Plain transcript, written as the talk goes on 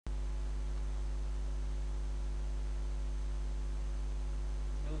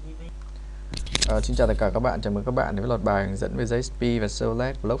Xin chào tất cả các bạn, chào mừng các bạn đến với loạt bài hướng dẫn về Jsp và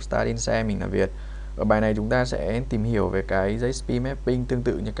Servlet blog studyandshare. Mình là Việt. Ở bài này chúng ta sẽ tìm hiểu về cái Jsp Mapping tương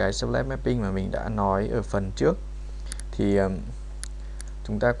tự như cái Servlet Mapping mà mình đã nói ở phần trước. Thì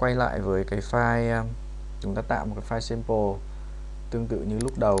chúng ta quay lại với cái file, chúng ta tạo một cái file sample tương tự như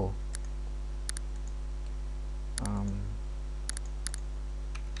lúc đầu.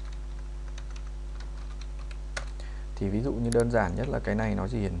 Thì ví dụ như đơn giản nhất là cái này nó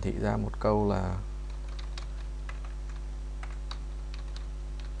chỉ hiển thị ra một câu là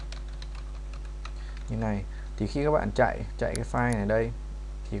như này. Thì khi các bạn chạy cái file này đây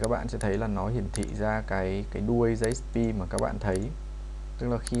thì các bạn sẽ thấy là nó hiển thị ra cái đuôi Jsp mà các bạn thấy. Tức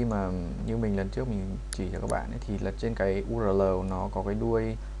là khi mà như mình lần trước mình chỉ cho các bạn ấy, thì là trên cái URL nó có cái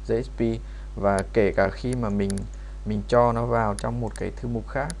đuôi Jsp, và kể cả khi mà mình cho nó vào trong một cái thư mục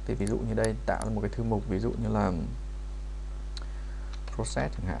khác, thì ví dụ như đây tạo ra một cái thư mục ví dụ như là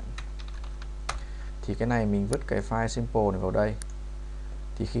process chẳng hạn, thì cái này mình vứt cái file simple này vào đây,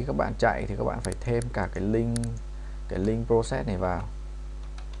 thì khi các bạn chạy thì các bạn phải thêm cả cái link process này vào.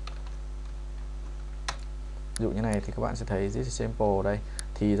 Ví dụ như này thì các bạn sẽ thấy this is sample đây,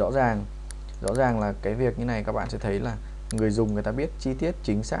 thì rõ ràng là cái việc như này các bạn sẽ thấy là người dùng người ta biết chi tiết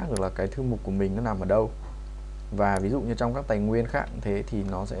chính xác được là cái thư mục của mình nó nằm ở đâu. Và ví dụ như trong các tài nguyên khác thế thì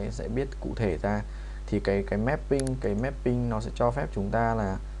nó sẽ biết cụ thể ra. Thì cái mapping nó sẽ cho phép chúng ta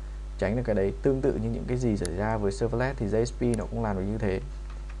là tránh được cái đấy. Tương tự như những cái gì xảy ra với Servlet thì Jsp nó cũng làm được như thế.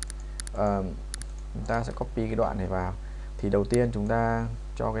 Chúng ta sẽ copy cái đoạn này vào. Thì đầu tiên chúng ta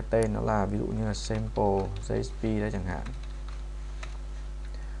cho cái tên nó là ví dụ như là sample Jsp đây chẳng hạn.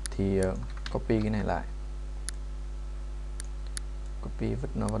 Thì copy cái này lại, copy vứt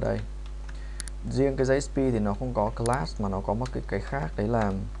nó vào đây. Riêng cái Jsp thì nó không có class mà nó có một cái khác, đấy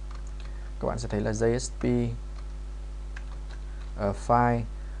là các bạn sẽ thấy là Jsp file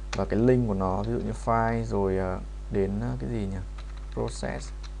và cái link của nó, ví dụ như file rồi đến cái gì nhỉ,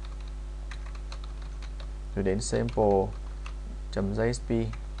 process rồi đến sample.jsp,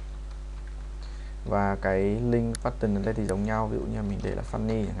 và cái link button ở đây thì giống nhau, ví dụ như mình để là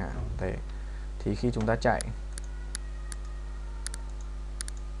funny chẳng hạn. Thế thì khi chúng ta chạy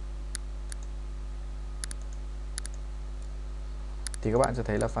thì các bạn sẽ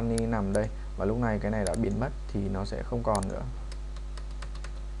thấy là funny nằm đây, và lúc này cái này đã biến mất thì nó sẽ không còn nữa.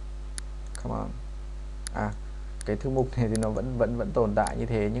 Come on. Cái thư mục này thì nó vẫn tồn tại như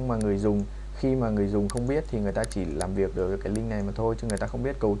thế, nhưng mà khi mà người dùng không biết thì người ta chỉ làm việc được với cái link này mà thôi, chứ người ta không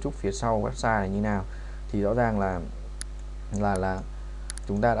biết cấu trúc phía sau website này như nào. Thì rõ ràng là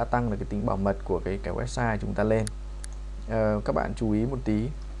chúng ta đã tăng được cái tính bảo mật của cái website chúng ta lên. Các bạn chú ý một tí,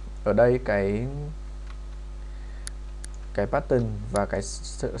 ở đây cái pattern và cái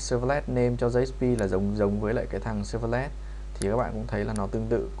servlet name cho Jsp là giống với lại cái thằng servlet, thì các bạn cũng thấy là nó tương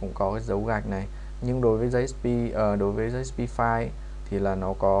tự, cũng có cái dấu gạch này. Nhưng đối với Jsp file thì là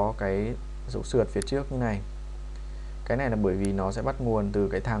nó có cái dấu sượt phía trước như này. Cái này là bởi vì nó sẽ bắt nguồn từ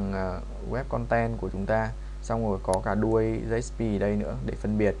cái thằng web content của chúng ta, xong rồi có cả đuôi Jsp đây nữa để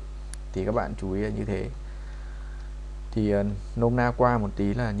phân biệt. Thì các bạn chú ý là như thế. Thì nôm na qua một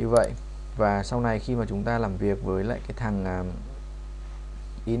tí là như vậy. Và sau này khi mà chúng ta làm việc với lại cái thằng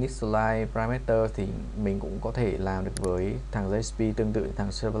initialize parameter thì mình cũng có thể làm được với thằng Jsp tương tự như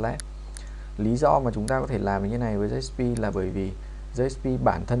thằng servlet. Lý do mà chúng ta có thể làm như này với Jsp là bởi vì Jsp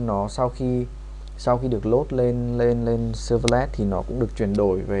bản thân nó sau khi được load lên servlet thì nó cũng được chuyển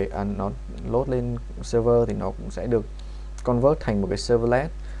đổi về nó load lên server thì nó cũng sẽ được convert thành một cái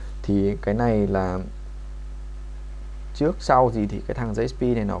servlet. Thì cái này là trước sau gì thì cái thằng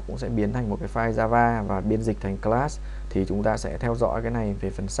Jsp này nó cũng sẽ biến thành một cái file Java và biên dịch thành class. Thì chúng ta sẽ theo dõi cái này về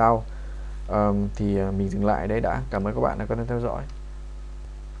phần sau. Thì mình dừng lại đây đã. Cảm ơn các bạn đã quan tâm theo dõi.